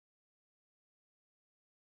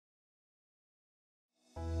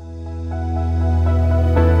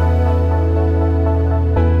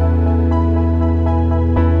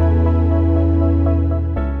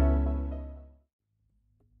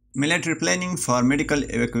Military planning for medical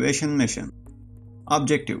evacuation mission.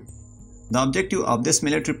 Objective. The objective of this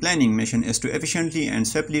military planning mission is to efficiently and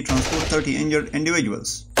safely transport 30 injured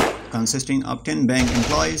individuals, consisting of 10 bank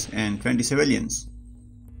employees and 20 civilians,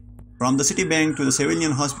 from the city bank to the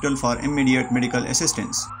civilian hospital for immediate medical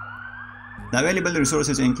assistance. The available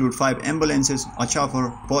resources include 5 ambulances, a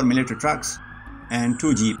chauffeur, 4 military trucks, and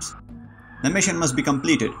 2 jeeps. The mission must be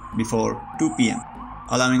completed before 2 p.m.,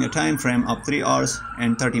 allowing a time frame of 3 hours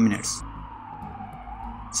and 30 minutes.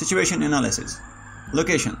 Situation analysis.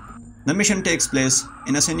 Location. The mission takes place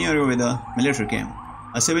in a scenario with a military camp,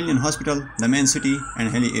 a civilian hospital, the main city, and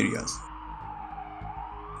hilly areas.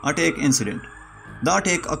 Attack incident. The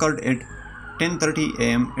attack occurred at 10:30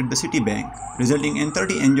 a.m. at the city bank, resulting in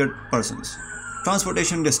 30 injured persons.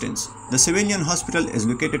 Transportation distance. The civilian hospital is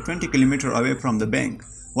located 20 km away from the bank,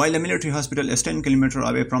 while the military hospital is 10 km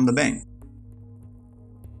away from the bank.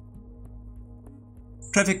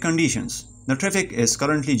 Traffic conditions. The traffic is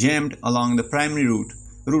currently jammed along the primary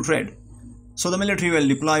route red, so the military will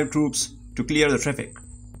deploy troops to clear the traffic.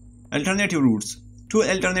 Alternative routes. 2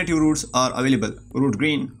 alternative routes are available, route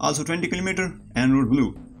green, also 20 km, and route blue,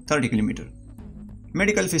 30 km.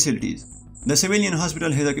 Medical facilities. The civilian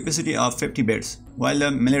hospital has a capacity of 50 beds, while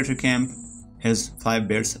the military camp has 5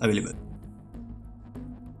 beds available.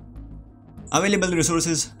 Available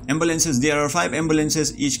resources. Ambulances. There are 5 ambulances,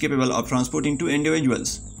 each capable of transporting 2 individuals.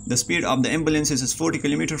 The speed of the ambulances is 40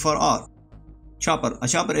 km per hour. Chopper. A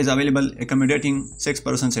chopper is available, accommodating 6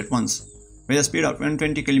 persons at once, with a speed of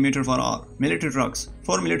 120 km per hour. Military trucks.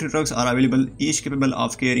 4 military trucks are available, each capable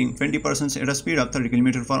of carrying 20 persons at a speed of 30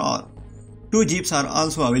 km per hour. 2 jeeps are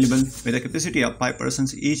also available, with a capacity of 5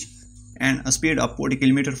 persons each and a speed of 40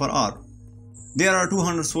 km per hour. There are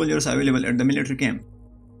 200 soldiers available at the military camp.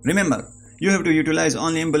 Remember, you have to utilize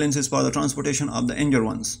only ambulances for the transportation of the injured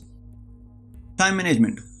ones. Time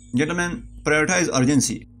management. Gentlemen, prioritize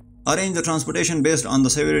urgency. Arrange the transportation based on the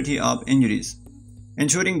severity of injuries,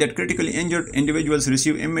 ensuring that critically injured individuals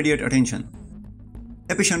receive immediate attention.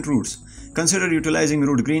 Efficient routes. Consider utilizing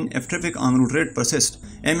route green if traffic on route red persists,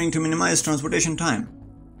 aiming to minimize transportation time.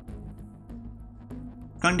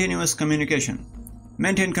 Continuous communication.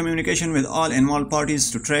 Maintain communication with all involved parties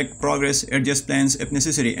to track progress, adjust plans if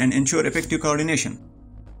necessary, and ensure effective coordination.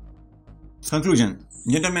 Conclusion.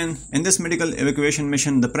 Gentlemen, in this medical evacuation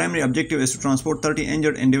mission, the primary objective is to transport 30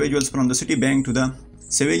 injured individuals from the city bank to the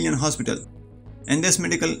civilian hospital. In this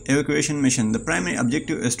medical evacuation mission, the primary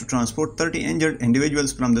objective is to transport 30 injured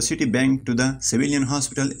individuals from the city bank to the civilian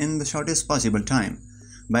hospital in the shortest possible time,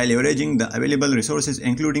 by leveraging the available resources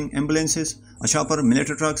including ambulances, a chopper,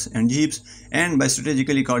 military trucks, and jeeps, and by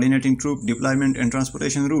strategically coordinating troop deployment and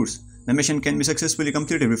transportation routes. The mission can be successfully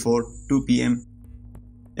completed before 2 p.m.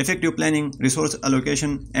 Effective planning, resource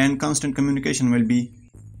allocation, and constant communication will be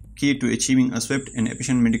key to achieving a swift and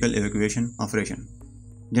efficient medical evacuation operation.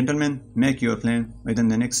 Gentlemen, make your plan within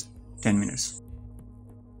the next 10 minutes.